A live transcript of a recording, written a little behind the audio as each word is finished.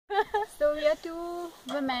we are two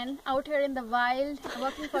women out here in the wild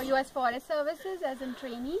working for US Forest Services as a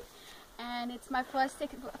trainee, and it's my first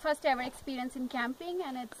ever experience in camping,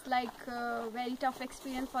 and it's like a very tough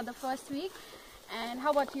experience for the first week. And how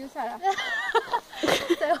about you, Sarah?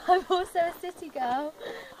 So I'm also a city girl.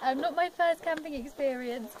 Not my first camping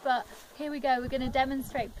experience, but here we go. We're going to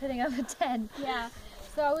demonstrate putting up a tent. Yeah.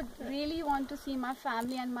 So I would really want to see my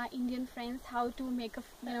family and my Indian friends how to make a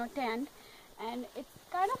tent, and it's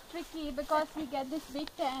kind of tricky because we get this big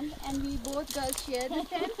tent and we both girls share the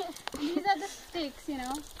tent. These are the sticks,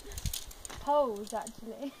 Poles,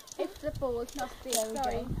 actually. It's the poles, not sticks. There we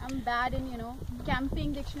Sorry, go. I'm bad in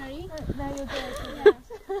camping dictionary. No, you're good.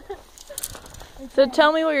 Yeah. So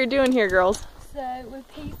tell me what you're doing here, girls. So we're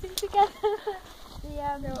piecing together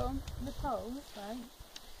the poles, right?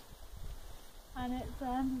 And it's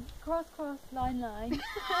cross, line.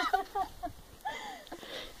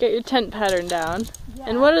 Get your tent pattern down. Yeah.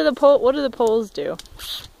 And what do the poles do?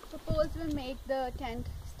 The poles will make the tent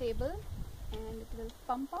stable and it will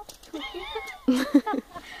pump up.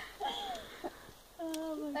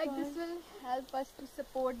 Oh my Like God. this will help us to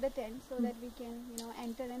support the tent so that we can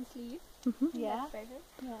enter and sleep. Yeah. That's better.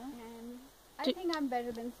 Yeah. And I think I'm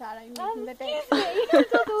better than Sarah in making the tent. Excuse me, you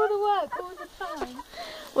does all the work all the time.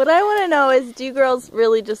 What I want to know is, do you girls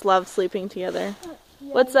really just love sleeping together?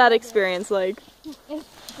 Yeah, What's that experience like? It's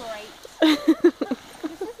great.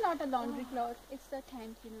 This is not a laundry cloth, it's the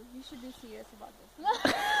tent, You should be serious about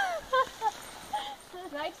this.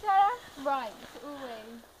 Right, Sarah? Right,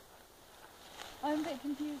 always. I'm a bit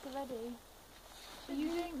confused already. Have you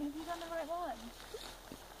done the right one?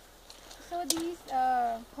 So these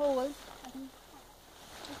holes, I think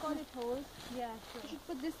we call it holes. Yeah, We sure. should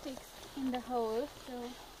put the sticks in the hole.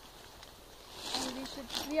 And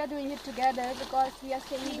we are doing it together because we are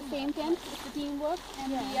staying in the same tent. It's a teamwork,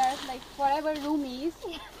 and we are like forever roomies.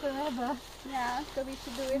 Forever. Yeah, so we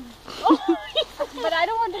should do it. But I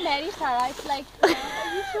don't want to marry Sarah. It's like,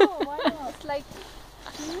 Are you sure? Why not? it's like,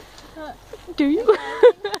 Do you?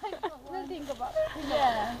 we'll think about it.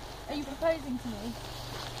 Yeah. Are you proposing to me?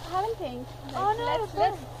 I haven't think. Like, Oh, no,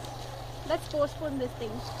 let's postpone this thing.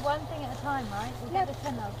 One thing at a time, right? We'll get the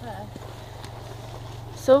tent up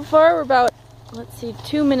first. So far, we're about, let's see,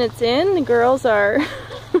 2 minutes in. The girls are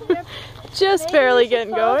just barely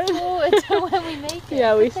getting going. Fast forward to when we make it.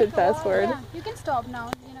 Yeah, we should fast forward. Yeah, you can stop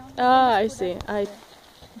now. Ah, I see.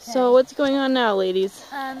 So what's going on now, ladies?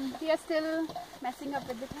 We are still messing up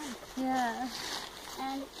with the tent. Yeah.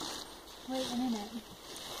 And Wait a minute.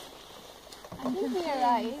 I think we are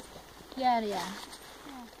right. Yeah.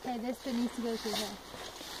 Okay, this bit needs to go through here.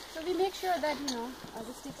 So we make sure that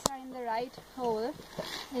the sticks are in the right hole.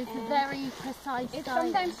 It's a And very precise It's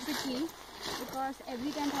styling. sometimes tricky because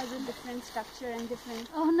every tent has a different structure and different.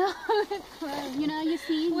 Oh no, it's great. You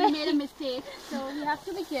see, we made a mistake, so we have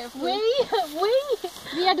to be careful.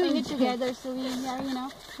 We are doing it together, so we are,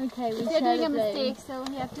 Okay, we we are share doing a the blame. mistake, so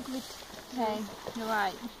we have to quit. Okay, you're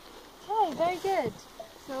right. Okay, very good.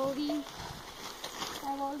 So we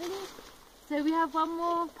have already. So we have one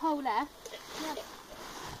more pole left. Yep.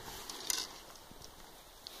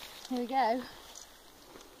 Here we go.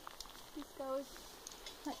 This goes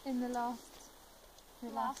In the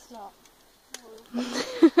last slot.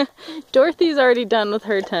 Dorothy's already done with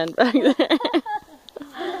her tent back there.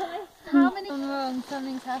 How many wrong?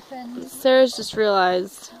 Something's happened. Sarah's just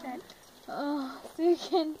realized Oh, so you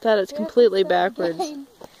can. that it's completely backwards.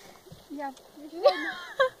 Yeah.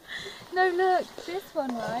 No, look, this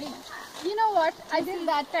one, right? You know what? I did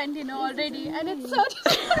that tent, already, and it's so.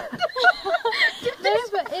 No,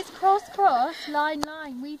 but it's cross,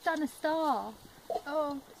 line. We've done a star.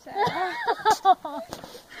 Oh, Sarah.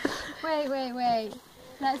 Wait.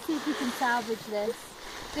 Let's see if we can salvage this.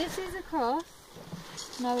 This is a cross.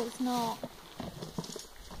 No, it's not.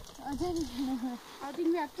 I didn't know. I think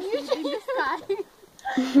we have to sleep in the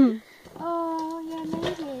sky. Oh, yeah,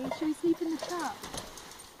 maybe. Should we sleep in the truck?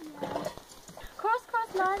 Yeah. Cross,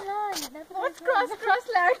 line. It never What's goes wrong. cross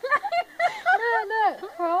line? No,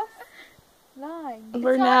 cross, line.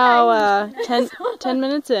 We're all now lines. 10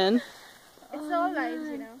 minutes in. It's all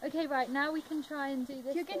lines, Okay, right, now we can try and do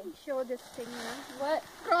this. You can thing. show this thing, What?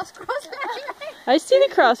 Cross line. I see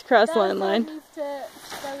the cross That line. one needs to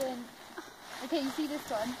go in. Okay, you see this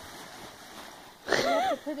one? You have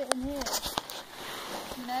to put it in here.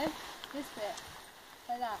 This bit.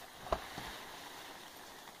 Like that.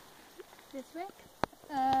 This way?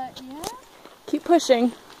 Yeah. Keep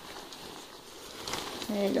pushing.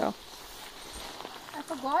 There you go. I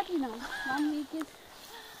forgot, 1 week is.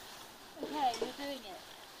 Okay, you're doing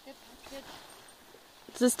it. Good.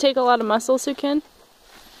 Does this take a lot of muscle, Sukin?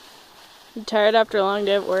 You tired after a long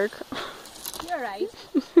day at work? alright.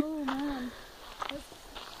 Oh man.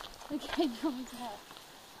 Okay, go on to help.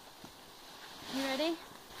 You ready?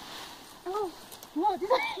 Oh, what did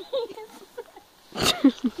I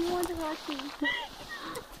You want to hurt me?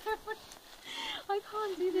 I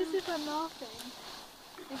can't do this if I'm laughing.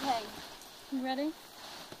 Okay, you ready?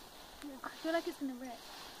 I feel like it's gonna rip.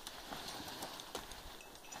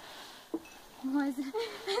 Why is it?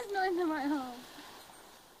 It's not in the right hole.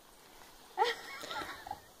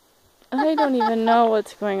 I don't even know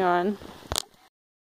what's going on.